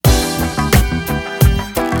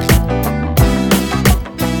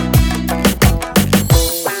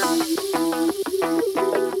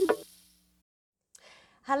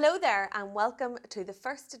Hello there and welcome to the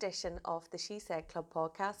first edition of the She Said Club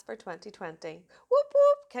podcast for 2020. Whoop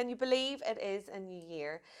whoop! Can you believe it is a new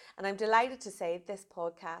year? And I'm delighted to say this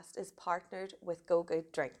podcast is partnered with Go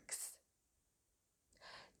Good Drinks.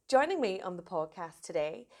 Joining me on the podcast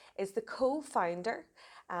today is the co-founder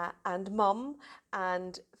and mum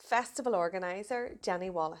and festival organiser, Jennie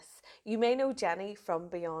Wallace. You may know Jennie from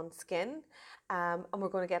Beyond Skin, and we're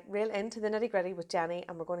going to get real into the nitty-gritty with Jennie,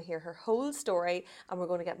 and we're going to hear her whole story, and we're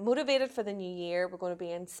going to get motivated for the new year. We're going to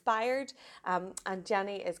be inspired, and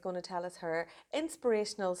Jennie is going to tell us her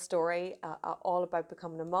inspirational story, all about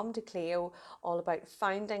becoming a mum to Cleo, all about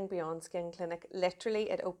founding Beyond Skin Clinic. Literally,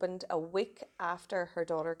 it opened a week after her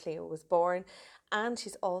daughter Cleo was born. And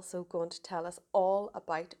she's also going to tell us all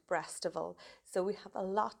about Breastival. So we have a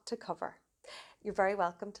lot to cover. You're very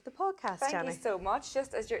welcome to the podcast, Thank Jennie. you so much.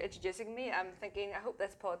 Just as you're introducing me, I'm thinking, I hope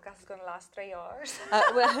this podcast is going to last 3 hours.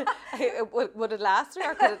 Would it last 3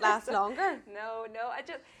 or could it last longer? No.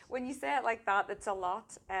 When you say it like that, it's a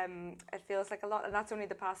lot. It feels like a lot, and that's only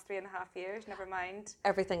the past 3.5 years. Never mind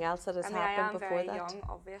Everything else that has happened I am before very that. young,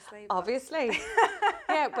 obviously. Obviously.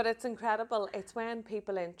 Yeah, but it's incredible. It's when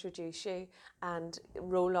people introduce you and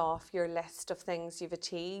roll off your list of things you've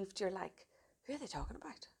achieved. You're like, who are they talking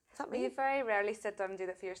about? Is that me? You very rarely sit down and do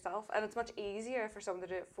that for yourself, and it's much easier for someone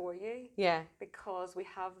to do it for you. Yeah. Because we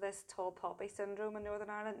have this tall poppy syndrome in Northern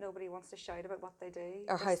Ireland. Nobody wants to shout about what they do.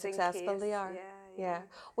 Or how successful they are. Yeah.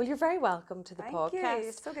 Well, you're very welcome to the podcast. Thank you.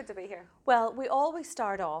 It's so good to be here. Well, we always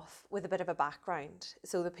start off with a bit of a background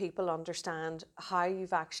so that people understand how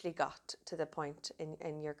you've actually got to the point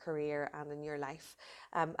in your career and in your life.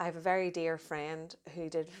 I have a very dear friend who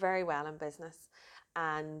did very well in business,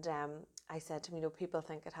 and I said to him, people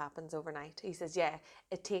think it happens overnight. He says, yeah,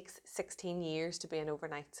 it takes 16 years to be an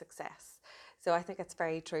overnight success. So I think it's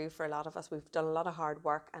very true for a lot of us. We've done a lot of hard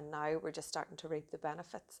work and now we're just starting to reap the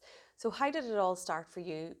benefits. So how did it all start for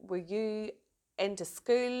you? Were you into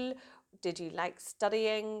school? Did you like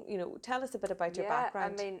studying? Tell us a bit about your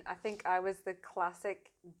background. I mean, I think I was the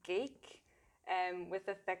classic geek with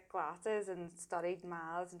the thick glasses and studied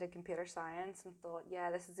maths and did computer science and thought, yeah,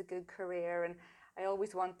 this is a good career. And I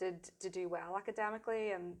always wanted to do well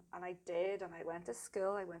academically, and I did, and I went to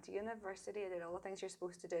school, I went to university, I did all the things you're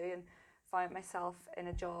supposed to do, and found myself in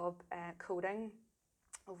a job coding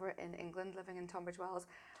over in England, living in Tunbridge Wells,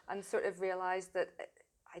 and sort of realised that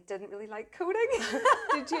I didn't really like coding.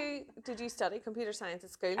 Did you study computer science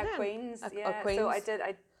at school? At Queen's, yeah. Queen's. So I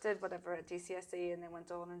did whatever at GCSE, and then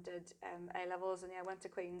went on and did A levels, and I went to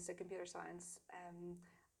Queen's, did computer science, and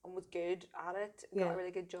was good at it. Got a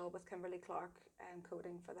really good job with Kimberly Clark,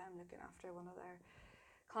 coding for them, looking after one of their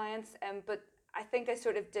clients. But I think I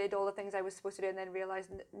sort of did all the things I was supposed to do, and then realised,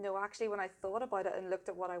 no, actually, when I thought about it and looked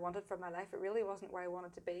at what I wanted for my life, it really wasn't where I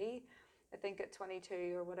wanted to be. I think at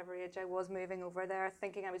 22 or whatever age I was moving over there,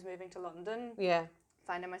 thinking I was moving to London. Yeah.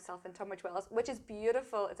 Finding myself in Tunbridge Wells, which is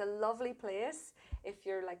beautiful. It's a lovely place if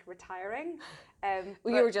you're like retiring.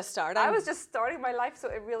 Well, you were just starting. I was just starting my life, so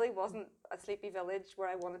it really wasn't a sleepy village where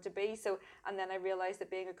I wanted to be. So, and then I realised that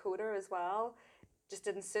being a coder as well just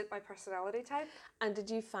didn't suit my personality type. And did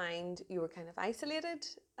you find you were kind of isolated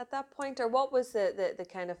at that point, or what was the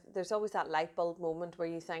kind of? There's always that light bulb moment where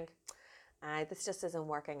you think, this just isn't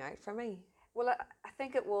working out for me. Well, I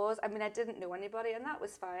think it was. I mean, I didn't know anybody, and that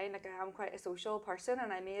was fine. Like, I am quite a social person,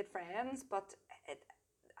 and I made friends. But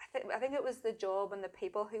I think it was the job and the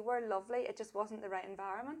people who were lovely. It just wasn't the right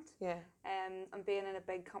environment. Yeah. And being in a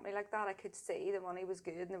big company like that, I could see the money was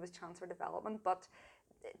good and there was chance for development, but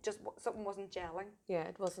something wasn't gelling. Yeah,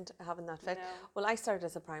 it wasn't having that fit. No. Well, I started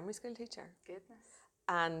as a primary school teacher. Goodness.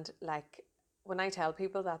 And like, when I tell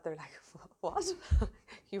people that, they're like, what?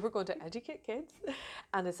 You were going to educate kids?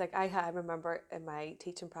 And it's like, I remember in my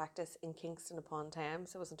teaching practice in Kingston upon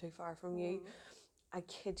Thames, it wasn't too far from you, I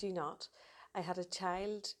kid you not, I had a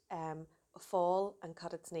child fall and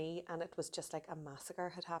cut its knee, and it was just like a massacre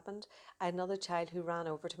had happened. I had another child who ran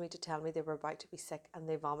over to me to tell me they were about to be sick, and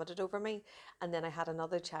they vomited over me. And then I had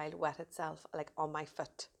another child wet itself like on my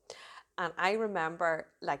foot. And I remember,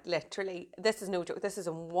 like, literally, this is no joke, this is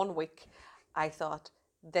in 1 week, I thought,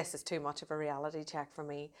 this is too much of a reality check for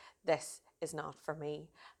me. This is not for me.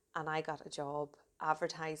 And I got a job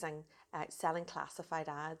advertising, selling classified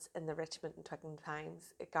ads in the Richmond and Twickenham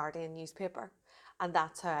Times, a Guardian newspaper. And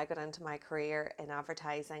that's how I got into my career in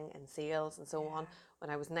advertising and sales and so on.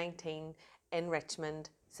 When I was 19 in Richmond,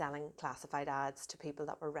 selling classified ads to people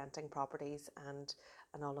that were renting properties and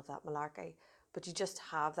all of that malarkey. But you just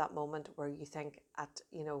have that moment where you think,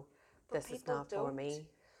 this is not for me.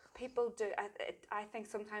 People do. I think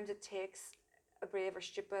sometimes it takes a brave or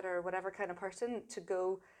stupid or whatever kind of person to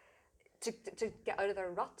go to get out of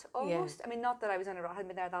their rut almost. I mean, not that I was in a rut, I hadn't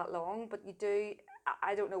been there that long, but you do,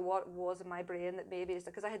 I don't know what was in my brain that maybe it's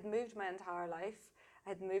because I had moved my entire life. I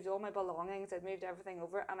had moved all my belongings, I'd moved everything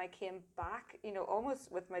over, and I came back, you know,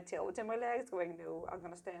 almost with my tail between my legs, going, no, I'm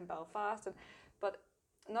going to stay in Belfast. But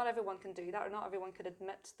not everyone can do that, or not everyone could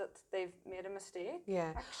admit that they've made a mistake,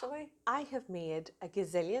 actually. I have made a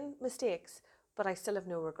gazillion mistakes, but I still have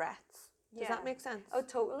no regrets. Does that make sense? Oh,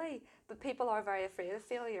 totally. But people are very afraid of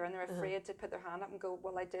failure, and they're afraid to put their hand up and go,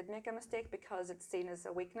 well, I did make a mistake, because it's seen as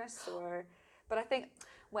a weakness. But I think,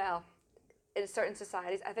 well, in certain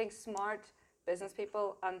societies, I think smart business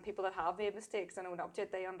people and people that have made mistakes and own up to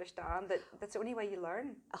it, they understand that that's the only way you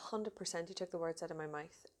learn. 100%, you took the words out of my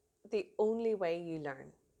mouth. The only way you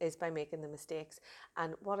learn is by making the mistakes.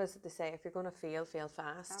 And what is it they say? If you're going to fail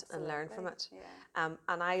fast. Absolutely. And learn from it. And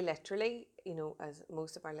I literally, you know, as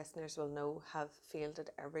most of our listeners will know, have failed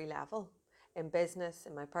at every level. In business,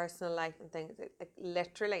 in my personal life and things. Like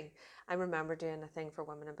literally, I remember doing a thing for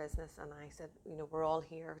women in business, and I said, you know, we're all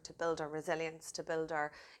here to build our resilience, to build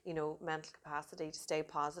our, you know, mental capacity, to stay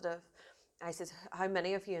positive. I said, how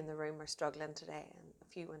many of you in the room are struggling today? And a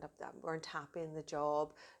few went up that weren't happy in the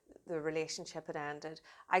job, the relationship had ended.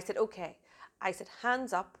 I said, okay. I said,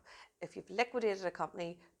 hands up if you've liquidated a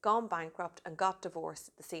company, gone bankrupt, and got divorced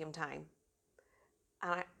at the same time.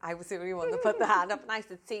 And I was the only one that put the hand up, and I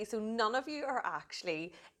said, see, so none of you are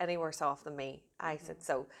actually any worse off than me. I said,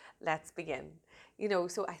 so let's begin. You know,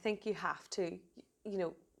 so I think you have to, you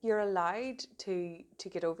know, you're allowed to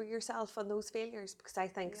get over yourself on those failures, because I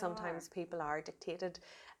think sometimes people are dictated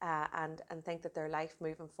and think that their life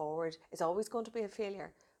moving forward is always going to be a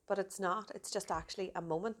failure. But it's not. It's just actually a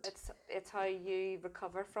moment. It's how you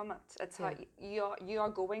recover from it. It's how you are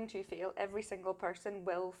going to fail. Every single person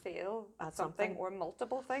will fail at something or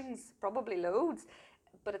multiple things, probably loads.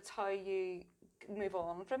 But it's how you move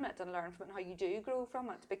on from it and learn from it, and how you do grow from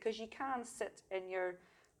it. Because you can sit in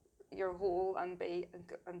your hole and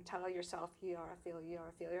tell yourself you are a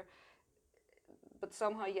failure. But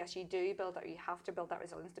somehow, yes, you do build that. You have to build that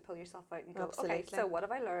resilience to pull yourself out and go, okay, so what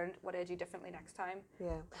have I learned? What do I do differently next time?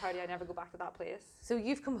 How do I never go back to that place? So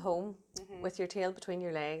you've come home with your tail between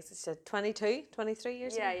your legs. It's 22, 23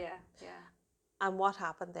 years ago? Yeah. And what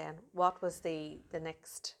happened then? What was the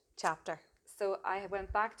next chapter? So I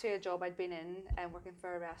went back to a job I'd been in and working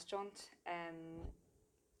for a restaurant,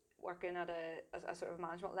 working at a sort of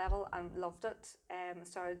management level, and loved it.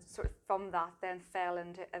 Started sort of from that, then fell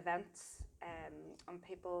into events. And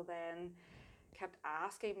people then kept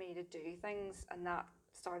asking me to do things, and that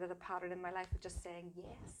started a pattern in my life of just saying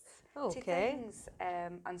yes to things.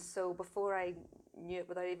 And so before I knew it,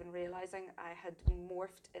 without even realising, I had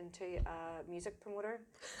morphed into a music promoter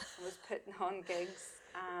and was putting on gigs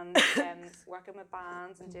and working with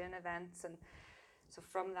bands and doing events. And so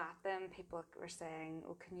from that, then people were saying,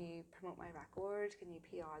 oh, can you promote my record? Can you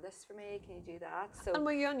PR this for me? Can you do that? So, and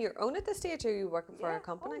were you on your own at this stage, or were you working for a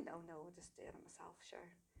company? Oh, no, just doing it myself, sure.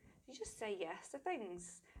 You just say yes to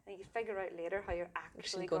things, and you figure out later how you're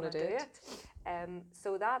actually going to do it.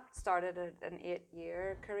 So that started an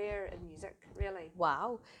 8-year career in music, really.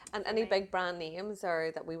 Wow. And any big brand names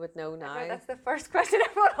or that we would know now? That's the first question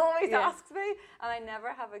everyone always asks me, and I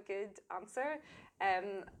never have a good answer.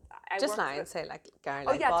 Just now and say like Gary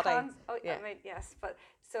Body. I mean, yes, but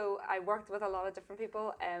so I worked with a lot of different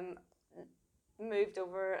people. Moved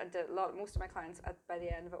over and did most of my clients by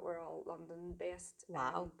the end of it were all London based.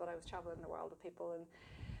 Wow. But I was traveling the world with people, and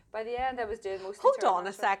by the end I was doing mostly. Hold on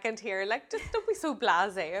a second here, like just don't be so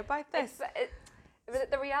blasé about this.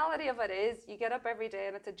 The reality of it is you get up every day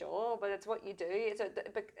and it's a job, but it's what you do.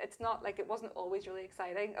 It's not like it wasn't always really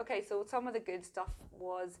exciting. Okay, so some of the good stuff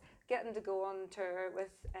was getting to go on tour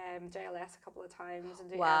with JLS a couple of times and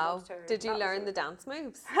do tours. Did you learn the dance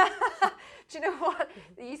moves? Do you know what?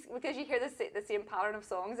 Because you hear the same pattern of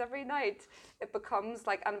songs every night, it becomes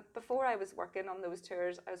like. And before I was working on those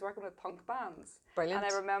tours, I was working with punk bands. Brilliant.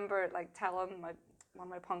 And I remember like telling one of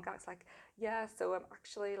my punk acts like, yeah, so I'm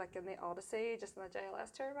actually like in the Odyssey, just in the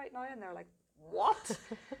JLS tour right now, and they're like, what?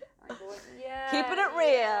 I'm going, yeah. Keeping it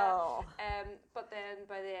real. But then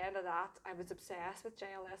by the end of that, I was obsessed with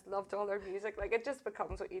JLS, loved all their music. Like it just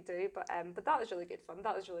becomes what you do. But that was really good fun.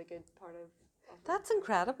 That was really good part of That's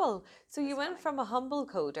incredible. So you went from a humble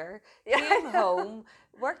coder, came home,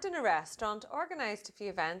 worked in a restaurant, organised a few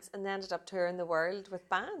events, and ended up touring the world with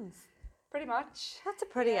bands. Pretty much. That's a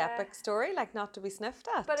pretty epic story, like not to be sniffed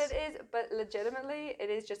at. But it is, but legitimately, it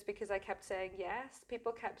is just because I kept saying yes.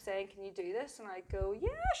 People kept saying, can you do this? And I go, yeah,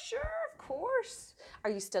 sure, of course. Are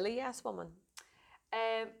you still a yes woman?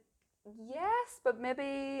 Yes, but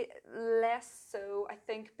maybe less so. I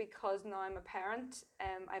think because now I'm a parent,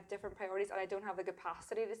 I have different priorities and I don't have the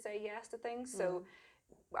capacity to say yes to things. So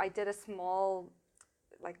I did a small,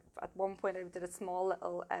 like at one point I did a small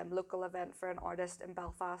little local event for an artist in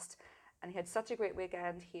Belfast, and he had such a great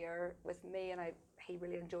weekend here with me, and he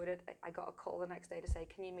really enjoyed it. I got a call the next day to say,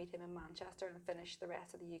 can you meet him in Manchester and finish the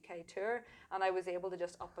rest of the UK tour? And I was able to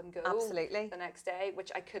just up and go Absolutely. the next day,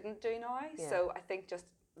 which I couldn't do now. Yeah. So I think just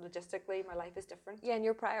logistically my life is different. Yeah, and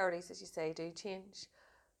your priorities, as you say, do change.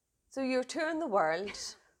 So you're touring the world.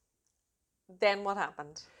 Then what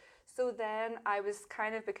happened? So then I was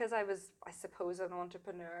kind of, because I was, I suppose, an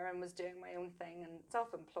entrepreneur and was doing my own thing and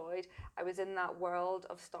self-employed, I was in that world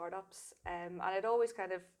of startups, and I'd always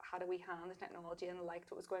kind of had a wee hand in technology and liked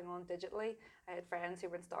what was going on digitally. I had friends who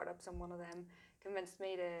were in startups, and one of them convinced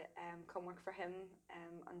me to come work for him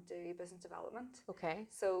and do business development. Okay.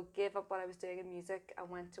 So gave up what I was doing in music and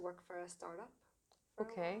went to work for a startup.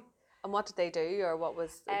 Okay. And what did they do, or what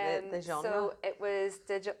was the genre? So it was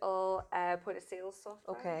digital point of sale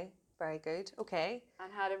software. Okay, very good. Okay.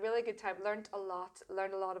 And had a really good time. Learned a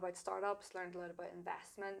lot about startups, learned a lot about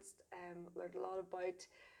investments, learned a lot about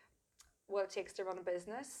what it takes to run a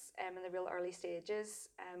business in the real early stages,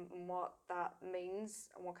 and what that means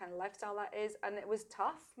and what kind of lifestyle that is. And it was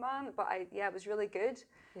tough, man, but it was really good.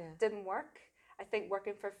 Yeah. Didn't work. I think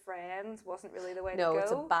working for friends wasn't really the way to No, go.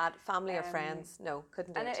 it's a bad family or friends. No,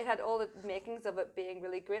 couldn't do And it. it had all the makings of it being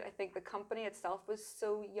really great. I think the company itself was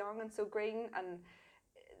so young and so green, and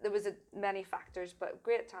there was many factors, but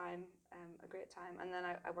great time, a great time. And then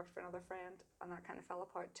I worked for another friend, and that kind of fell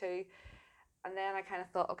apart too. And then I kind of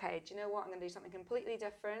thought, okay, do you know what? I'm going to do something completely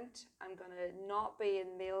different. I'm going to not be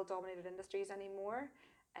in male-dominated industries anymore,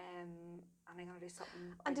 and I'm going to do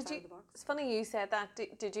something outside of the box. It's funny you said that.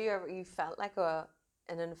 Did you ever, you felt like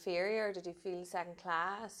an inferior? Did you feel second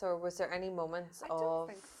class, or was there any moments of? I don't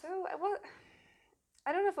think so.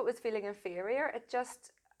 I don't know if it was feeling inferior.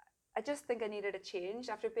 I just think I needed a change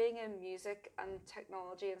after being in music and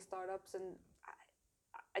technology and startups, and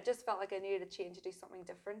I just felt like I needed a change to do something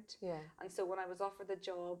different. Yeah. And so when I was offered the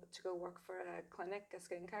job to go work for a clinic, a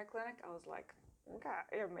skincare clinic, I was like, okay,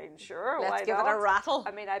 I mean, sure, Let's why give not? it a rattle.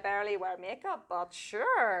 I mean, I barely wear makeup, but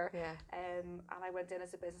sure. Yeah. And I went in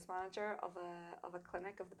as a business manager of a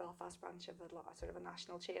clinic, of the Belfast branch of a sort of a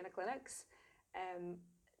national chain of clinics,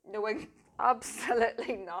 knowing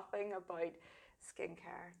absolutely nothing about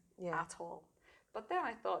skincare at all. But then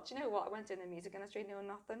I thought, you know what, I went in the music industry knowing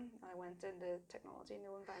nothing, and I went into technology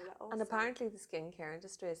knowing very little. And apparently the skincare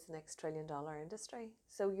industry is the next $1 trillion industry.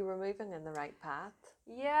 So you were moving in the right path.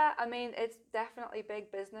 Yeah, I mean, it's definitely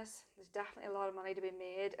big business. There's definitely a lot of money to be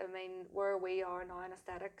made. I mean, where we are now in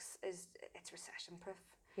aesthetics it's recession proof.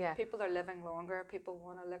 Yeah. People are living longer. People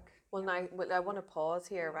want to look. Well, now I want to pause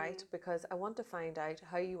here, right? Because I want to find out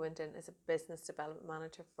how you went in as a business development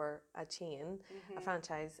manager for a chain, a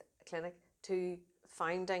franchise clinic, to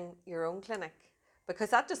founding your own clinic. Because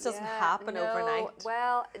that just doesn't happen overnight.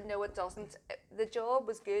 Well, no, it doesn't. The job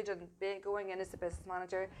was good, and going in as a business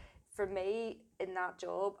manager, for me in that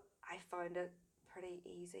job, I found it pretty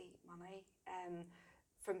easy money.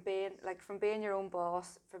 From being your own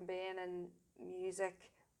boss, from being in music,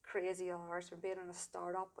 crazy hours, from being in a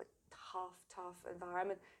startup with tough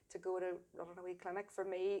environment, to go to run a wee clinic, for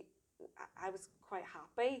me, I was quite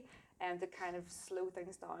happy, to kind of slow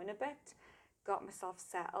things down a bit. Got myself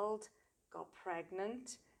settled, got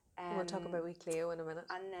pregnant. We'll talk about wee Cleo in a minute.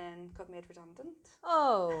 And then got made redundant.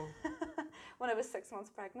 Oh. When I was 6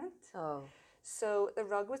 months pregnant. Oh. So the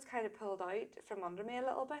rug was kind of pulled out from under me a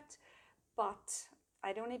little bit. But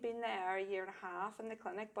I'd only been there a year and a half in the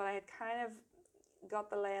clinic, but I had kind of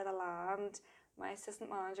got the lay of the land. My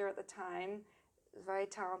assistant manager at the time was a very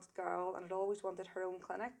talented girl and had always wanted her own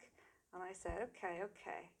clinic. And I said,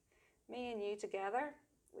 okay, me and you together,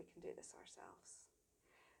 we can do this ourselves.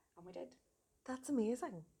 And we did. That's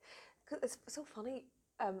amazing. It's so funny.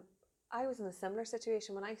 I was in a similar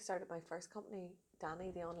situation when I started my first company,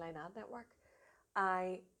 Danny, the online ad network.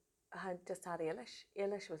 I had just had Ailish.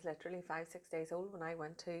 Ailish was literally 5-6 days old when I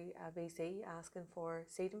went to VC asking for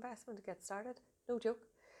seed investment to get started. No joke.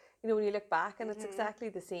 You know, when you look back, and it's exactly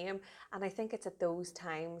the same. And I think it's at those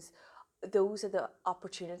times, those are the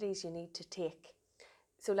opportunities you need to take.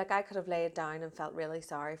 So like I could have laid down and felt really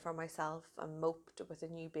sorry for myself and moped with a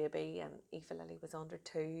new baby, and Aoife Lily was under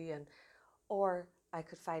 2, or I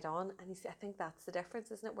could fight on. And I think that's the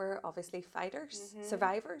difference, isn't it? We're obviously fighters,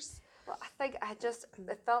 survivors. Well, I think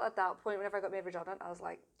it felt at that point, whenever I got made redundant, I was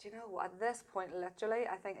like, do you know what, at this point, literally,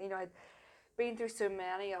 I think, you know, I'd been through so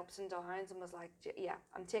many ups and downs, and was like, yeah,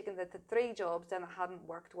 I'm taking the 3 jobs then I hadn't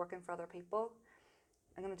worked, working for other people.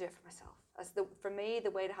 I'm going to do it for myself. For me,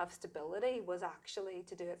 the way to have stability was actually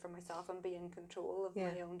to do it for myself and be in control of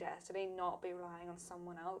my own destiny, not be relying on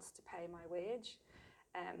someone else to pay my wage.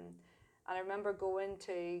 And I remember going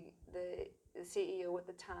to the CEO at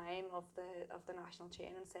the time of the national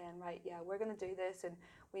chain and saying, right, yeah, we're going to do this, and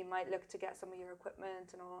we might look to get some of your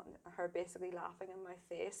equipment and all. And her basically laughing in my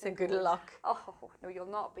face. And good luck. Oh no, you'll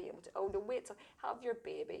not be able to. Oh no, wait till have your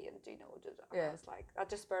baby, and I was like, that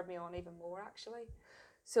just spurred me on even more actually.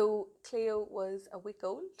 So Cleo was a week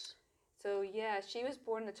old. So yeah, she was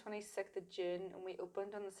born the 26th of June, and we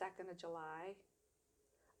opened on the 2nd of July.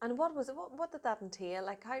 And what was it? What did that entail?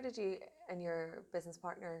 Like, how did you and your business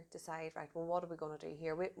partner decide, right, well, what are we going to do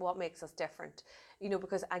here? What makes us different? You know,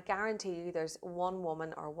 because I guarantee you there's one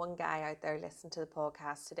woman or one guy out there listening to the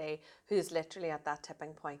podcast today who's literally at that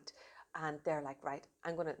tipping point. And they're like, right,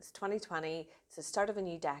 it's 2020, it's the start of a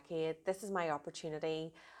new decade. This is my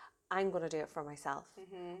opportunity. I'm going to do it for myself.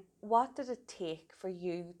 Mm-hmm. What did it take for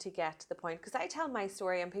you to get to the point? Because I tell my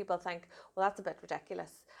story and people think, well, that's a bit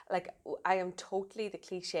ridiculous. Like, I am totally the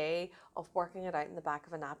cliche of working it out in the back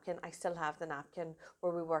of a napkin. I still have the napkin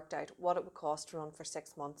where we worked out what it would cost to run for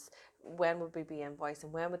 6 months, when would we be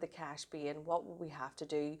invoicing, when would the cash be in, what would we have to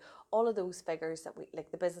do, all of those figures that we,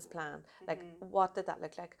 like the business plan, like what did that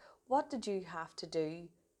look like? What did you have to do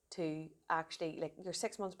to actually, like, you're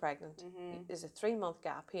 6 months pregnant, there's a 3-month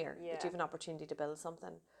gap here that you have an opportunity to build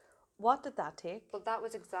something. What did that take? Well, that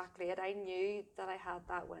was exactly it. I knew that I had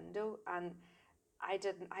that window, and I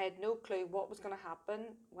had no clue what was going to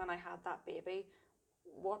happen when I had that baby.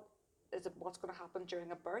 What's going to happen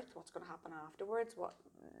during a birth? What's going to happen afterwards? What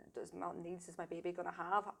needs is my baby going to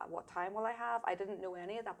have? What time will I have? I didn't know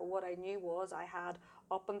any of that, but what I knew was I had,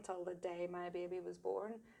 up until the day my baby was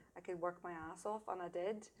born, I could work my ass off, and I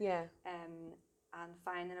did. Yeah. And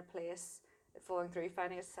finding a place,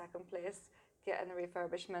 finding a second place, getting a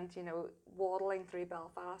refurbishment, waddling through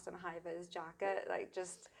Belfast in a high-vis jacket, like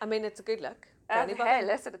just... I mean, it's a good look for anybody. Hey,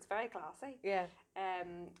 listen, it's very classy. Yeah.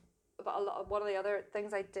 But one of the other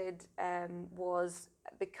things I did was,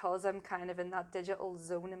 because I'm kind of in that digital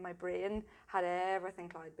zone in my brain, had everything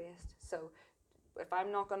cloud-based. So if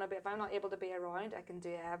I'm not able to be around, I can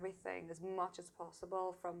do everything as much as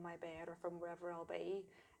possible from my bed or from wherever I'll be,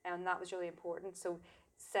 and that was really important. So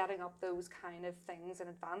setting up those kind of things in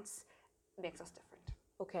advance makes us different.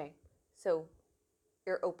 Okay, so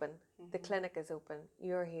you're open. The clinic is open.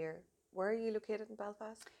 You're here. Where are you located in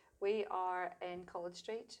Belfast? We are in College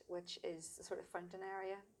Street, which is the sort of fountain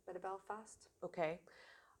area bit of Belfast. Okay.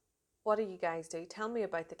 What do you guys do? Tell me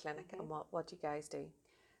about the clinic and what do you guys do?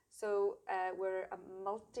 So we're a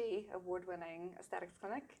multi-award-winning aesthetics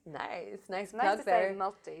clinic. Nice plug to there. Say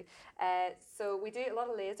multi. So we do a lot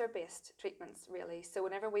of laser-based treatments, really. So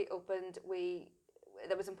whenever we opened,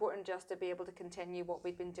 it was important just to be able to continue what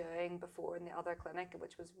we'd been doing before in the other clinic,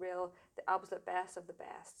 which was the absolute best of the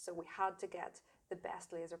best. So we had to get the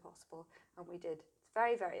best laser possible, and we did. It's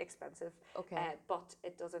very, very expensive, but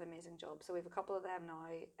it does an amazing job. So we have a couple of them now,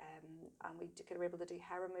 and we're able to do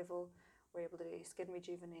hair removal, we're able to do skin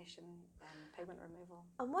rejuvenation and pigment removal.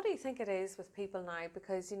 And what do you think it is with people now?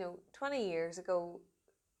 Because, 20 years ago,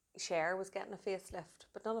 Cher was getting a facelift,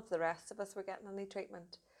 but none of the rest of us were getting any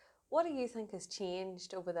treatment. What do you think has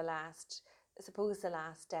changed over the last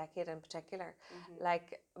decade in particular?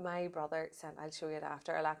 Like, my brother sent, I'll show you it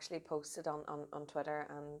after, I'll actually post it on Twitter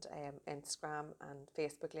and Instagram and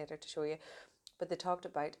Facebook later to show you. But they talked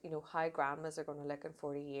about, how grandmas are going to look in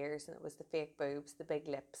 40 years, and it was the fake boobs, the big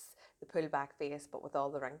lips, the pulled back face, but with all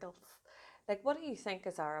the wrinkles. Like, what do you think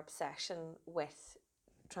is our obsession with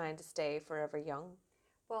trying to stay forever young?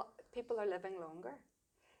 Well, people are living longer.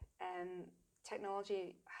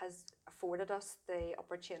 Technology has afforded us the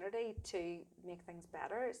opportunity to make things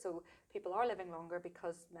better. So people are living longer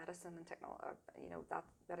because medicine and that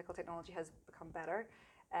medical technology has become better.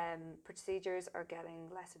 Procedures are getting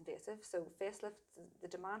less invasive. So the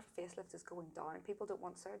demand for facelifts is going down. People don't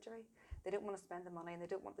want surgery. They don't want to spend the money, and they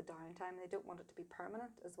don't want the downtime, and they don't want it to be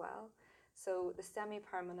permanent as well. So the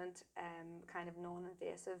semi-permanent kind of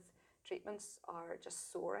non-invasive treatments are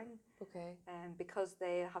just soaring. Okay. Because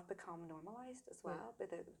they have become normalised as well, but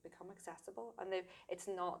they've become accessible, and it's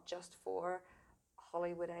not just for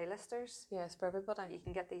Hollywood A-listers. Yes, for everybody. You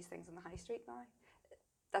can get these things on the high street now.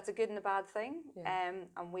 That's a good and a bad thing. And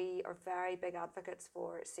we are very big advocates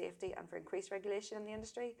for safety and for increased regulation in the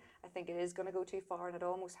industry. I think it is going to go too far, and it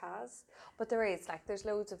almost has. But there's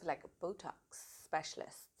loads of Botox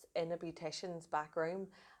specialists in a beautician's back room.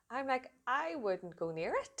 I'm like, I wouldn't go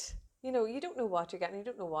near it. You don't know what you're getting. You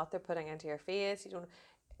don't know what they're putting into your face.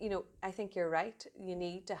 I think you're right. You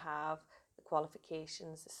need to have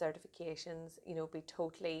qualifications, certifications, you know, be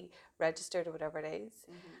totally registered or whatever it is.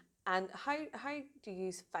 And how do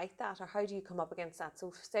you fight that, or how do you come up against that?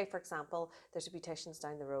 So say, for example, there's a beauticians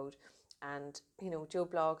down the road and, you know, Joe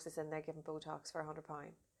Blogs is in there giving Botox for £100.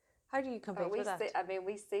 How do you compete with that?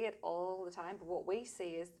 We see it all the time, but what we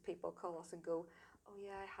see is people call us and go, oh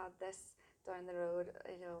yeah, I had this down the road,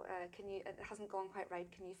 you know, it hasn't gone quite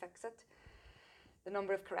right, can you fix it? The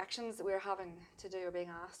number of corrections that we're having to do or being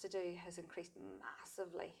asked to do has increased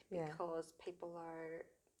massively because people are...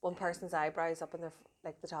 One person's eyebrows up in their,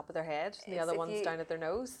 like the top of their head, and the other one's down at their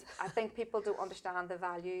nose. I think people don't understand the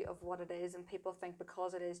value of what it is, and people think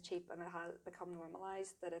because it is cheap and it has become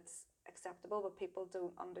normalised that it's acceptable, but people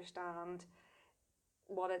don't understand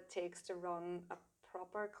what it takes to run a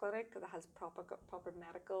proper clinic that has proper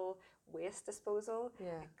medical waste disposal,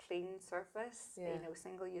 a clean surface, you know,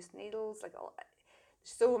 single-use needles, like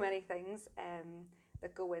so many things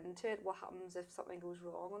that go into it. What happens if something goes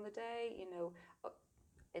wrong on the day? You know,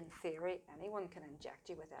 in theory, anyone can inject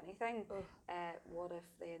you with anything. What if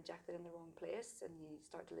they inject it in the wrong place and you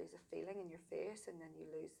start to lose a feeling in your face, and then you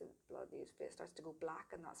lose the blood, your face starts to go black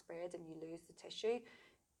and that spreads and you lose the tissue?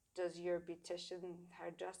 Does your beautician,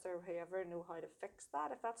 hairdresser, whoever know how to fix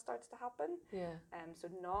that if that starts to happen? So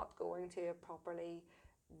not going to a properly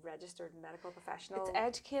registered medical professional. It's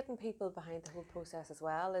educating people behind the whole process as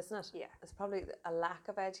well, isn't it? Yeah. It's probably a lack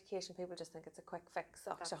of education. People just think it's a quick fix.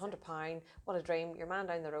 Oh, it's £100. What a dream. Your man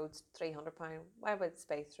down the road's £300. Why would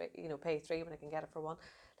I pay three when I can get it for one?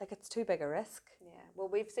 Like, it's too big a risk. Yeah. Well,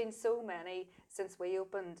 we've seen so many since we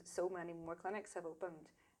opened. So many more clinics have opened.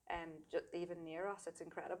 Just even near us, it's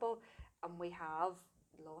incredible, and we have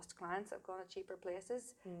lost clients that have gone to cheaper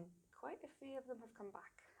places. Quite a few of them have come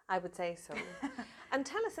back. I would say so. And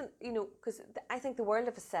tell us, you know, because I think the world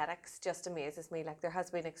of aesthetics just amazes me. Like, there has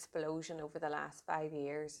been an explosion over the last 5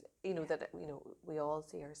 years, you know, that, you know, we all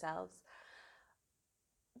see ourselves.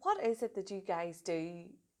 What is it that you guys do?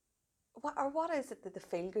 What is it that the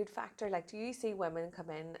feel-good factor? Like, do you see women come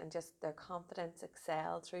in and just their confidence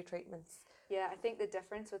excel through treatments? Yeah, I think the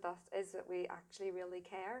difference with us is that we actually really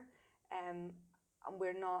care, and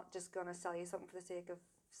we're not just going to sell you something for the sake of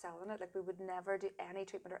selling it. Like, we would never do any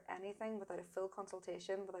treatment or anything without a full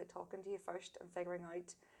consultation, without talking to you first and figuring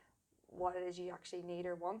out what it is you actually need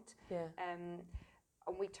or want. And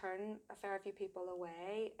we turn a fair few people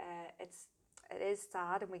away. It is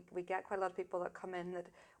sad, and we get quite a lot of people that come in that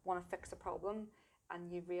want to fix a problem,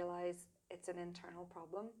 and you realise it's an internal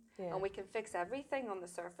problem. And we can fix everything on the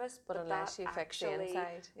surface, but unless you fix the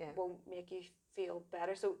inside, won't make you feel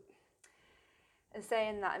better. So in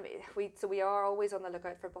saying that, I mean, we are always on the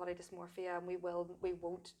lookout for body dysmorphia, and we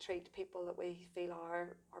won't treat people that we feel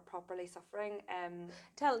are properly suffering.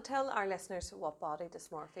 Tell our listeners what body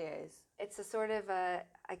dysmorphia is. It's a sort of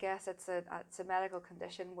I guess it's a medical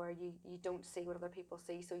condition where you don't see what other people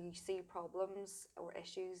see, so you see problems or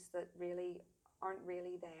issues that really aren't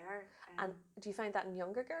really there. And do you find that in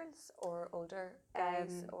younger girls or older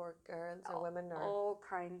guys or girls or women? Or all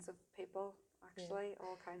kinds of people, actually,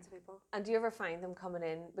 all kinds of people. And do you ever find them coming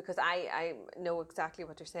in, because I know exactly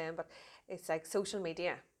what you're saying, but it's like social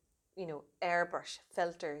media, you know, airbrush,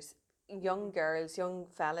 filters. Young girls, young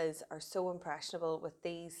fellas are so impressionable with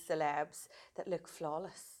these celebs that look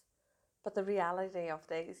flawless. But the reality of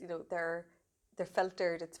these, you know, they're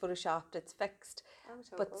filtered, it's photoshopped, it's fixed. Oh,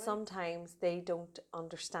 totally. But sometimes they don't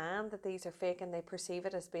understand that these are fake, and they perceive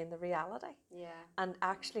it as being the reality. And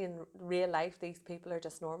actually in real life, these people are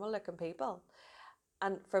just normal looking people.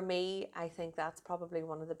 And for me, I think that's probably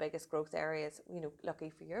one of the biggest growth areas, you know, lucky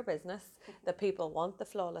for your business, that people want the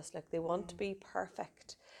flawless look. They want to be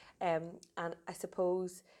perfect. And I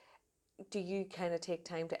suppose, do you kind of take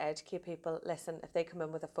time to educate people? Listen, if they come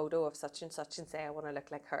in with a photo of such and such and say, I want to look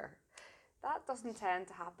like her. That doesn't tend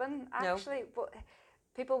to happen, actually. No. But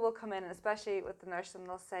people will come in, especially with the nurse, and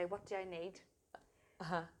they'll say, what do I need?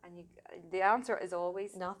 And the answer is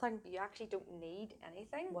always nothing. You actually don't need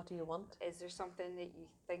anything. What do you want? Is there something that you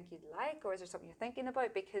think you'd like, or is there something you're thinking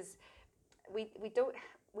about? Because we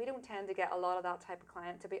don't tend to get a lot of that type of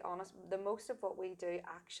client, to be honest. The most of what we do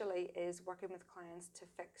actually is working with clients to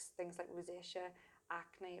fix things like rosacea,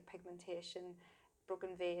 acne, pigmentation,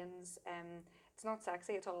 broken veins. It's not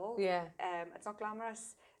sexy at all. It's not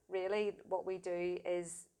glamorous. Really, what we do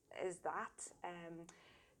is that.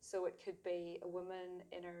 So it could be a woman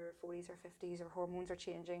in her 40s or 50s, her hormones are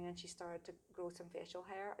changing, and she started to grow some facial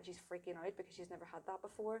hair, and she's freaking out because she's never had that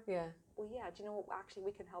before. Well, do you know what? Actually,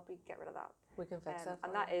 we can help you get rid of that. We can fix that.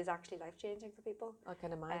 And that is actually life-changing for people. I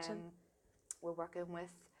can imagine. We're working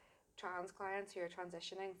with trans clients who are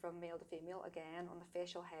transitioning from male to female, again, on the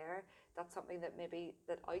facial hair, that's something that maybe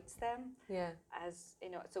that outs them. Yeah. As, you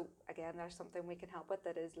know, so again, there's something we can help with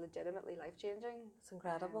that is legitimately life-changing. It's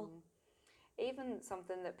incredible. Even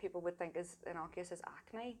something that people would think is innocuous as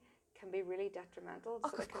acne can be really detrimental. Oh,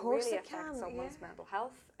 So of it can course really it affect can, someone's yeah. mental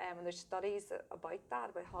health. And there's studies about that,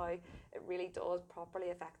 about how it really does properly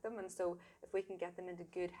affect them. And so if we can get them into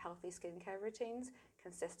good, healthy skincare routines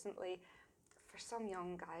consistently, for some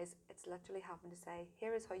young guys, it's literally having to say,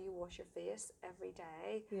 here is how you wash your face every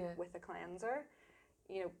day with a cleanser.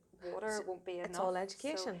 You know, water won't be enough. It's all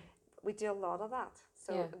education. So we do a lot of that.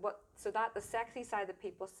 So that the sexy side that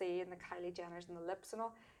people see in the Kylie Jenners and the lips and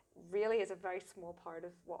all really is a very small part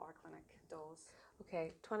of what our clinic does.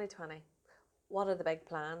 Okay, 2020. What are the big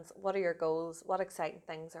plans? What are your goals? What exciting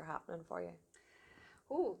things are happening for you?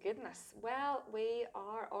 Oh, goodness. Well, we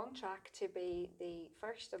are on track to be the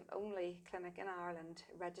first and only clinic in Ireland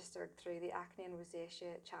registered through the Acne and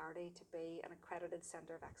Rosacea charity to be an accredited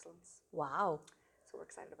centre of excellence. Wow. So we're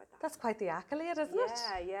excited about that. That's quite the accolade, isn't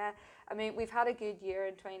it? Yeah. I mean, we've had a good year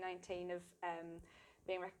in 2019 of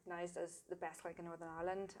being recognised as the best clinic in Northern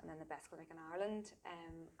Ireland and then the best clinic in Ireland.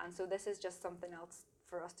 And so this is just something else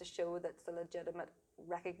for us to show that's a legitimate,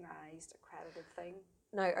 recognised, accredited thing.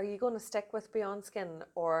 Now, are you going to stick with Beyond Skin,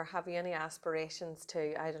 or have you any aspirations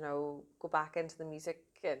to, I don't know, go back into the music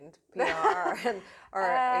and PR, or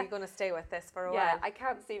are you going to stay with this for a while? Yeah, I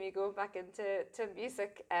can't see me going back into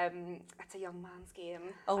music. It's a young man's game.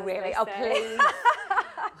 Oh, really? Oh, please.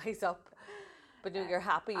 Wise up. But no, you're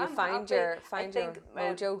happy. You find your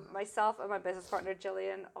mojo. Myself and my business partner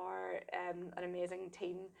Gillian are an amazing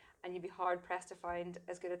team, and you'd be hard pressed to find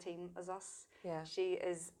as good a team as us. Yeah. She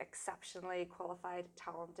is exceptionally qualified,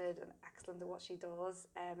 talented, and excellent at what she does.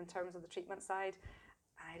 In terms of the treatment side,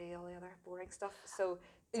 I do all the other boring stuff. So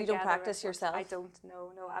you don't practice yourself? I don't.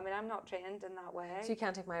 No. I mean, I'm not trained in that way. So you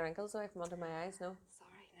can't take my wrinkles away from under my eyes, no?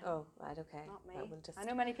 Sorry, no. Oh, right, okay. Not me. I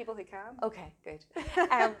know many people who can. Okay, good.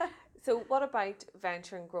 So what about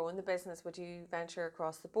venture and growing the business? Would you venture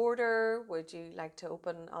across the border? Would you like to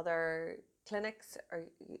open other clinics? Are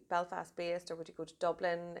you Belfast based, or would you go to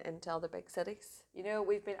Dublin, into other big cities? You know,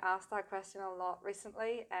 we've been asked that question a lot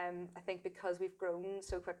recently. I think because we've grown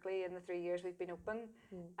so quickly in the 3 years we've been open,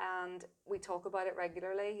 and we talk about it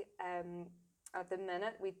regularly. At the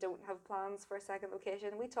minute, we don't have plans for a second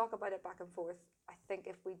location. We talk about it back and forth. I think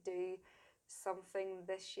if we do something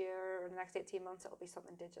this year or the next 18 months, it'll be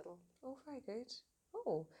something digital. Oh, very good.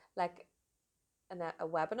 Oh, like a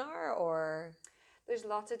webinar, or? There's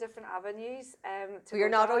lots of different avenues.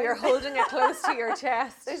 You're holding it close to your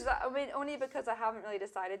chest. Only because I haven't really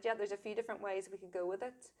decided yet. There's a few different ways we could go with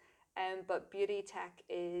it. But beauty tech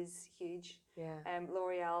is huge. Yeah.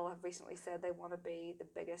 L'Oreal have recently said they want to be the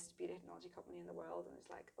biggest beauty technology company in the world, and it's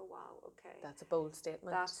like, oh wow, okay. That's a bold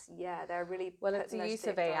statement. They're really it's the use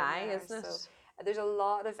of AI, isn't it? So there's a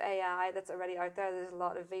lot of AI that's already out there. There's a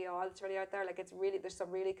lot of VR that's already out there. Like there's some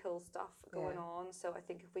really cool stuff going on. So I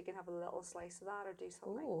think if we can have a little slice of that or do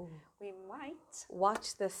something, we might.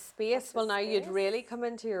 Watch this space. Now you'd really come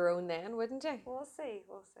into your own then, wouldn't you? We'll see.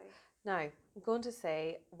 Now, I'm going to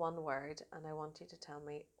say one word, and I want you to tell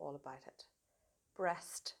me all about it.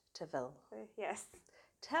 Breastival. Yes.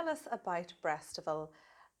 Tell us about Breastival.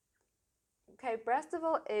 Okay,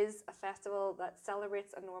 Breastival is a festival that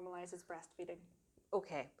celebrates and normalises breastfeeding.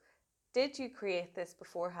 Okay. Did you create this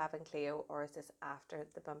before having Cleo, or is this after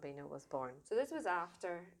the bambino was born? So this was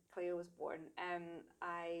after Cleo was born.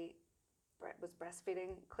 I was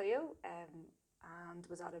breastfeeding Cleo and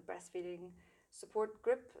was at a breastfeeding support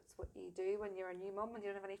group. It's what you do when you're a new mum and you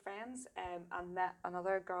don't have any friends, and met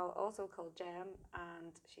another girl also called Jem,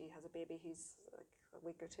 and she has a baby who's like a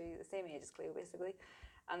week or two the same age as Cleo basically,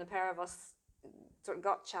 and the pair of us sort of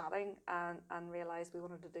got chatting and realised we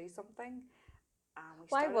wanted to do something.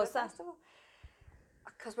 Why was that?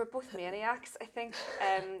 Because we're both maniacs, I think.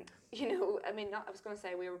 I was going to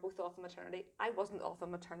say we were both off on maternity. I wasn't off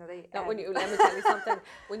on maternity. Let me tell you something.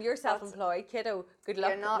 When you're self-employed, kiddo, good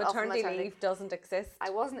luck. Maternity leave doesn't exist. I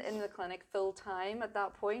wasn't in the clinic full time at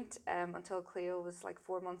that point until Cleo was like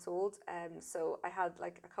 4 months old. So I had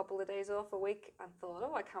like a couple of days off a week and thought,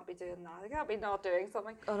 I can't be doing that. I can't be not doing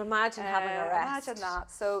something. Oh, imagine having a rest. Imagine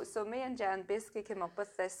that. So me and Jen basically came up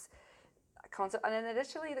with this concept, and then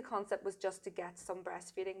initially the concept was just to get some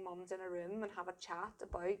breastfeeding mums in a room and have a chat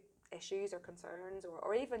about issues or concerns,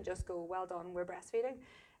 or even just go, well done, we're breastfeeding.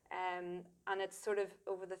 And it's sort of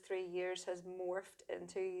over the 3 years has morphed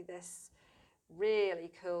into this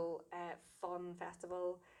really cool, fun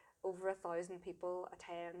festival. Over 1,000 people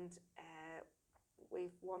attend.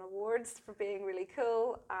 We've won awards for being really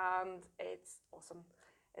cool, and it's awesome.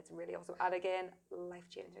 it's really awesome. And again,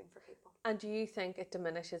 life-changing for people. And do you think it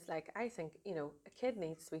diminishes, like, I think, you know, a kid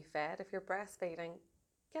needs to be fed. If you're breastfeeding,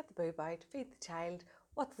 get the boob out, feed the child.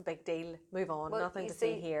 What's the big deal? Move on. Well, Nothing you to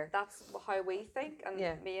see, see here. that's how we think, and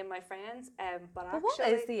Yeah. me and my friends. But But actually,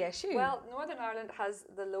 what is the issue? well, Northern Ireland has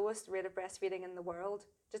the lowest rate of breastfeeding in the world.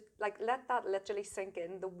 Just like let that literally sink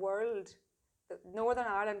in. The world, Northern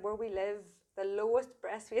Ireland, where we live, the lowest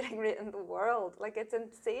breastfeeding rate in the world. Like, it's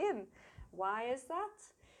insane. Why is that?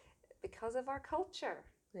 Because of our culture.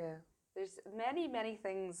 Yeah. There's many, many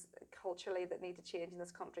things culturally that need to change in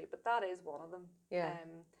this country, but that is one of them. Yeah.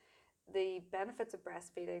 The benefits of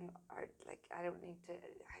breastfeeding are, like, I don't need to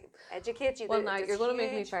educate you. Well, now you're going to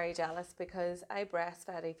make me huge. very jealous, because I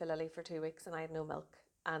breastfed Aoife Lily for 2 weeks and I had no milk.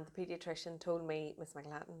 And the paediatrician told me, Miss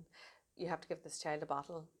McElhatton, you have to give this child a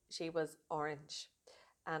bottle. She was orange,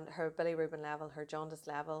 and her bilirubin level, her jaundice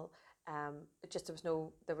level, just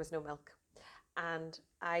there was no milk. And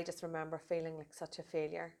I just remember feeling like such a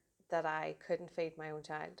failure that I couldn't feed my own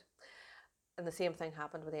child. And the same thing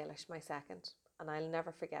happened with Ailish, my second. And I'll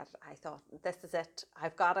never forget it. I thought, this is it.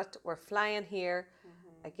 I've got it. We're flying here.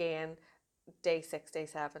 Again, day 6, day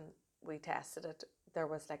 7, we tested it. There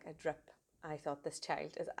was like a drip. I thought, this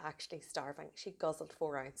child is actually starving. She guzzled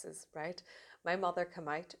 4 ounces, right? My mother came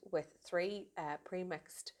out with 3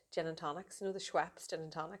 pre-mixed gin and tonics, you know, the Schweppes gin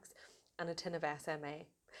and tonics, and a tin of SMA.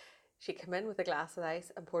 She came in with a glass of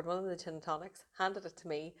ice and poured one of the gin and tonics, handed it to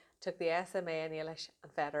me, took the SMA and Ailish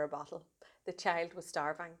and fed her a bottle. The child was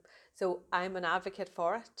starving. So I'm an advocate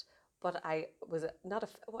for it, but I was not a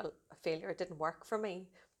failure. It didn't work for me.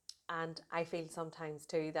 And I feel sometimes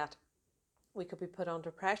too that we could be put under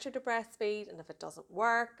pressure to breastfeed, and if it doesn't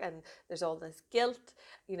work, and there's all this guilt,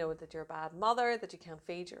 you know, that you're a bad mother, that you can't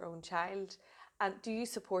feed your own child. And do you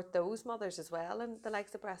support those mothers as well, and the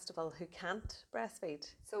likes of Breastival, who can't breastfeed?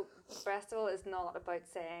 So Breastival is not about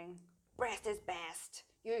saying breast is best,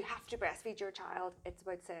 you have to breastfeed your child. It's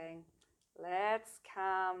about saying, let's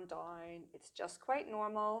calm down. It's just quite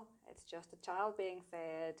normal. It's just a child being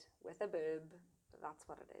fed with a boob. That's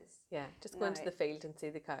what it is. Yeah, just go into the field and see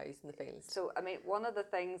the cows in the field. So, I mean, one of the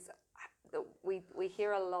things that we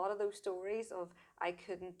hear a lot of those stories of, I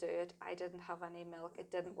couldn't do it, I didn't have any milk,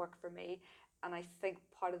 it didn't work for me. And I think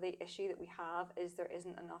part of the issue that we have is there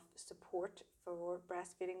isn't enough support for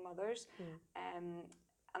breastfeeding mothers.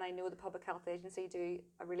 And I know the Public Health Agency do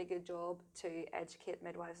a really good job to educate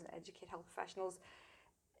midwives and educate health professionals.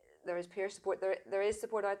 There is peer support, there is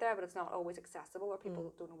support out there, but it's not always accessible, or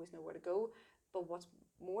people don't always know where to go. But what's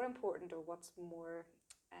more important, or what's more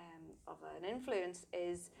of an influence,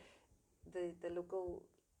 is the local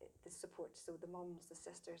the support. So the mums, the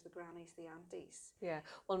sisters, the grannies, the aunties. Yeah.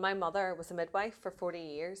 Well, my mother was a midwife for 40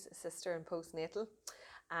 years, a sister in postnatal,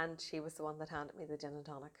 and she was the one that handed me the gin and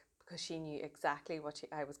tonic, because she knew exactly what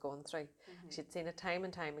I was going through. She'd seen it time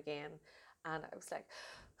and time again, and I was like,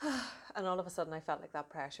 and all of a sudden I felt like that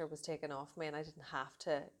pressure was taken off me, and I didn't have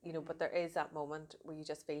to, you know. But there is that moment where you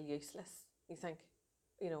just feel useless. You think,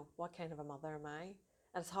 you know, what kind of a mother am I?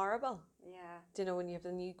 And it's horrible. Yeah. Do you know, when you have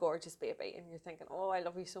the new gorgeous baby and you're thinking, oh, I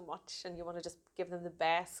love you so much, and you want to just give them the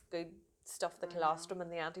best good stuff, the colostrum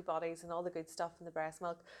and the antibodies and all the good stuff in the breast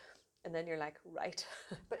milk, and then you're like, right.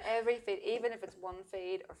 But every feed, even if it's 1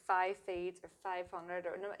 feed or 5 feeds or 500,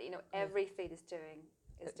 or no, you know, every feed is doing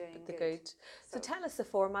the good. So tell us the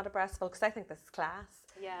format of Breastival, because I think this is class.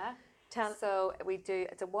 Yeah. So we do,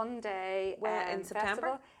 it's a 1-day in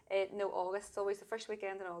September? Festival. No, August. It's always the first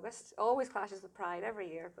weekend in August. Always clashes with Pride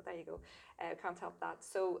every year, but there you go. Can't help that.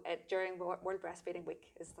 So during World Breastfeeding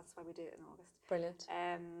Week, that's why we do it in August. Brilliant.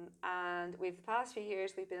 And we've, the past few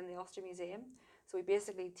years, we've been in the Ulster Museum. So we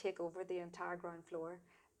basically take over the entire ground floor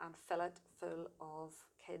and fill it full of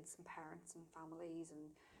kids and parents and families, and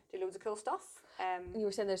do loads of cool stuff. You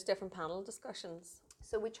were saying there's different panel discussions.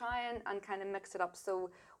 So we try and kind of mix it up. So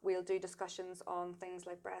we'll do discussions on things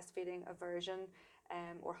like breastfeeding aversion,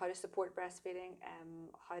 or how to support breastfeeding,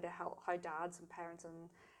 how to help, how dads and parents and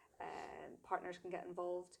partners can get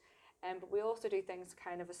involved. But we also do things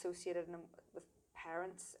kind of associated with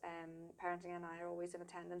parents. Parenting and I are always in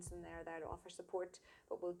attendance, and they're there to offer support.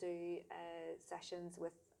 But we'll do sessions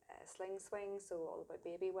with sling swings, so all about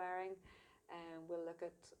baby wearing. We'll look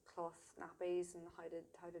at cloth nappies and how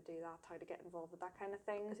to do that, how to get involved with that kind of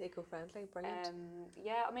thing. It's eco-friendly, brilliant.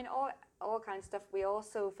 Yeah, I mean, all kinds of stuff. We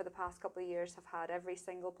also, for the past couple of years, have had every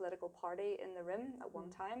single political party in the room at one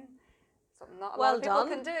time. Something not a lot of people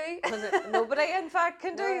can do. Nobody, in fact,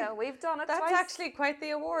 can do. No, we've done it That's twice. actually quite the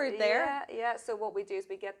award there. Yeah. So what we do is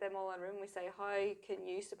we get them all in a room. We say, how can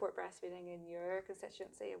you support breastfeeding in your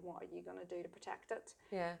constituency, and what are you going to do to protect it?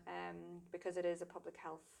 Yeah. Because it is a public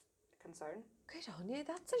health concern. Good on you.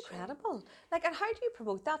 That's For incredible. Like, and how do you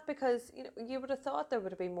promote that? Because you would have thought there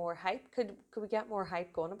would have been more hype. Could we get more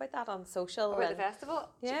hype going about that on social? About the festival?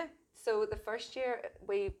 Yeah. So the first year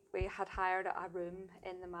we had hired a room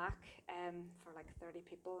in the Mac for like 30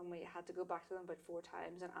 people, and we had to go back to them about 4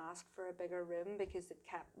 times and ask for a bigger room because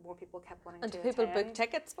more people kept wanting to attend. And do people book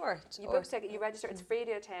tickets for it? You book ticket, you register. It's free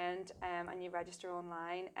to attend, and you register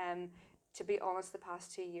online. To be honest, the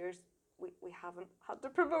past 2 years we haven't had to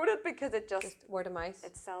promote it because it just word of mouth.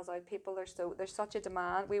 It sells out. People there's such a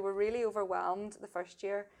demand. We were really overwhelmed the first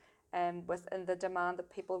year. With the demand that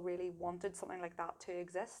people really wanted something like that to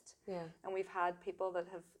exist. Yeah. And we've had people that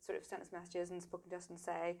have sort of sent us messages and spoken to us and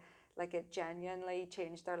say, like, it genuinely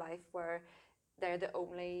changed their life, where they're the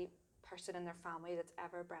only person in their family that's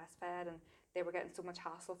ever breastfed, and they were getting so much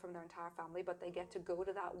hassle from their entire family, but they get to go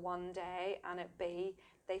to that one day and they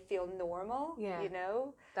feel normal. Yeah.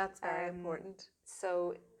 That's very important.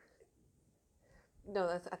 So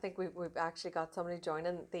no, I think we've actually got somebody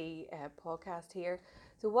joining the podcast here.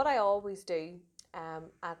 So what I always do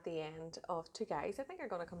at the end of 2 guys, I think, are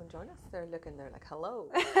going to come and join us. They're like,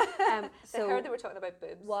 hello. So they heard they were talking about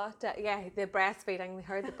boobs. What? Yeah, the breastfeeding. They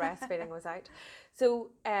heard the breastfeeding was out.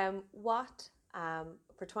 So what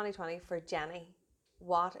for 2020 for Jennie?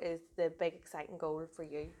 What is the big exciting goal for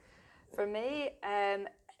you? For me,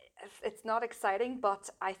 it's not exciting,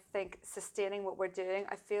 but I think sustaining what we're doing.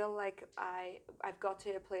 I feel like I've got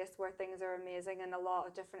to a place where things are amazing in a lot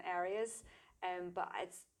of different areas, but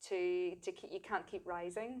it's to keep. You can't keep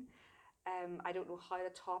rising. I don't know how to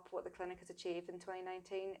top what the clinic has achieved in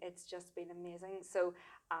 2019. It's just been amazing. So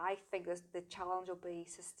I think the challenge will be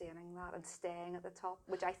sustaining that and staying at the top,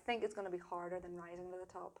 which I think is going to be harder than rising to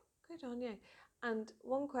the top. Good on you. And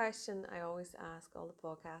one question I always ask all the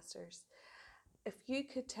podcasters: if you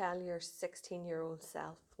could tell your 16-year-old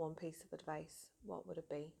self one piece of advice, what would it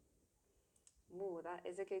be? Oh, that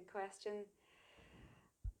is a good question.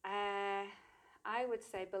 I would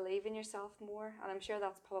say believe in yourself more, and I'm sure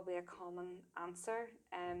that's probably a common answer.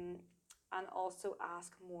 And also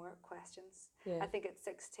ask more questions. Yeah. I think at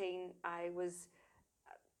 16 I was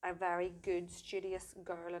a very good, studious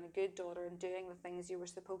girl and a good daughter, and doing the things you were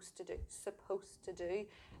supposed to do,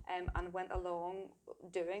 and went along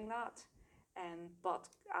doing that. But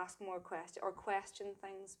ask more questions or question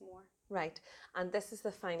things more. Right, and this is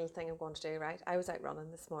the final thing I'm going to do, right? I was out running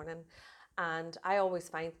this morning, and I always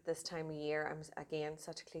find this time of year, again,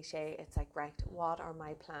 such a cliche, it's like, right, what are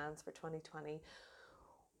my plans for 2020?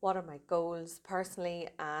 What are my goals personally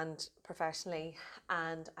and professionally?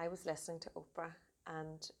 And I was listening to Oprah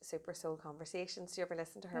and Super Soul Conversations. Do you ever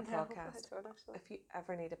listen to her podcast? I don't, actually. If you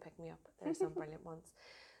ever need to pick me up, there's some brilliant ones.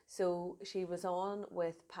 So she was on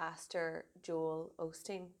with Pastor Joel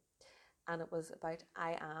Osteen, and it was about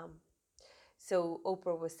I am. So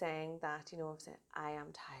Oprah was saying that, I am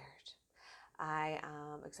tired, I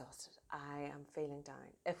am exhausted, I am feeling down.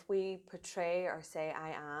 If we portray or say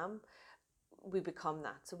I am, we become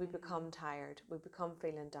that. So we become tired, we become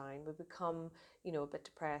feeling down, we become, a bit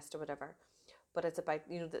depressed or whatever. But it's about,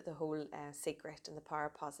 the whole secret and the power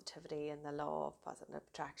of positivity and the law of positive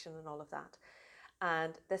attraction and all of that.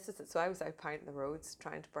 And this is it. So I was out pounding the roads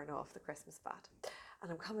trying to burn off the Christmas fat.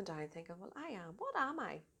 And I'm coming down thinking, well, I am. What am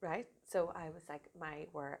I? Right? So I was like,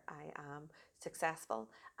 where I am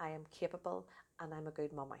successful, I am capable, and I'm a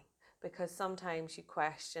good mummy. Because sometimes you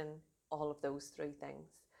question all of those 3 things.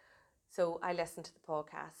 So I listened to the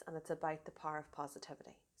podcast, and it's about the power of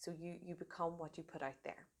positivity. So you become what you put out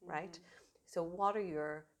there, right? So what are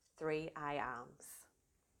your 3 I ams?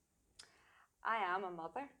 I am a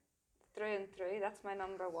mother. Through and through, that's my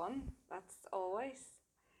number 1. That's always.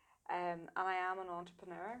 And I am an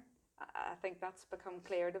entrepreneur. I think that's become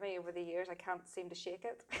clear to me over the years. I can't seem to shake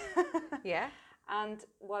it. Yeah. And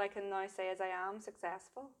what I can now say is I am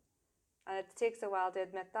successful. And it takes a while to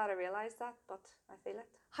admit that, I realise that, but I feel it.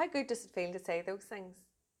 How good does it feel to say those things?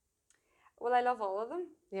 Well, I love all of them.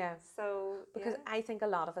 Yeah. So, because I think a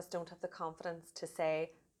lot of us don't have the confidence to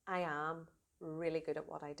say, I am really good at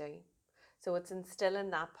what I do. So it's instilling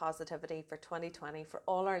that positivity for 2020 for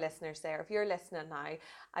all our listeners there. If you're listening now,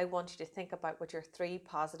 I want you to think about what your 3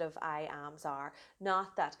 positive I ams are.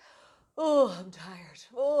 Not that, oh, I'm tired.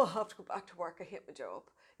 Oh, I have to go back to work. I hate my job.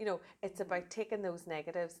 It's about taking those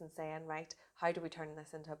negatives and saying, right, how do we turn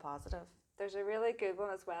this into a positive? There's a really good one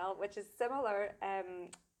as well, which is similar.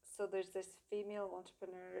 So there's this female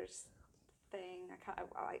entrepreneurs thing.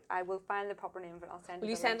 I will find the proper name of it. I'll send you. Will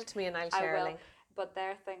you send it to me and I'll share a link? But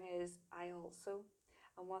their thing is I also,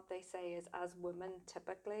 and what they say is, as women,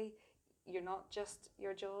 typically, you're not just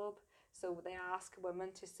your job. So they ask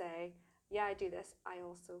women to say, yeah, I do this. I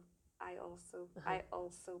also I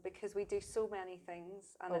also, because we do so many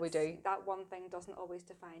things, and we do. That one thing doesn't always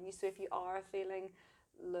define you. So if you are feeling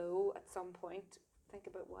low at some point, think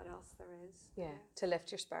about what else there is. Yeah, to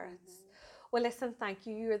lift your spirits. Well, listen, thank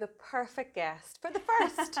you. You're the perfect guest for the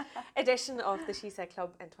first edition of the She Said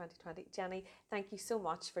Club in 2020. Jennie, thank you so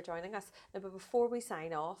much for joining us. Now, but before we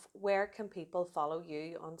sign off, where can people follow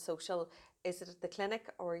you on social? Is it at the clinic,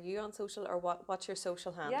 or are you on social, or what's your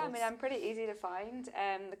social handles? Yeah, I mean, I'm pretty easy to find.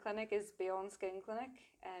 The clinic is Beyond Skin Clinic,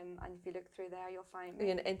 and if you look through there, you'll find me. Are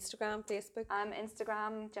you on Instagram, Facebook?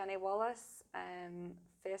 Instagram, Jennie Wallace.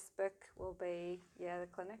 Facebook will be, the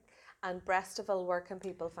clinic. And Breastival, where can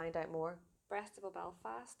people find out more?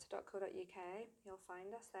 breastivalbelfast.co.uk. You'll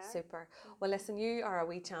find us there. Super. Well, listen, you are a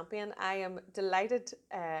wee champion. I am delighted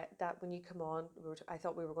that when you come on, I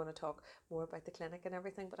thought we were going to talk more about the clinic and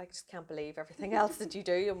everything, but I just can't believe everything else that you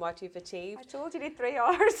do and what you've achieved. I told you need 3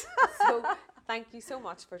 hours. So thank you so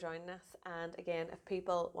much for joining us. And again, if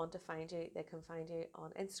people want to find you, they can find you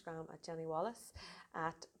on Instagram at Jennie Wallace,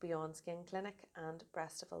 at Beyond Skin Clinic, and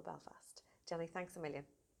Breastival Belfast. Jennie, thanks a million.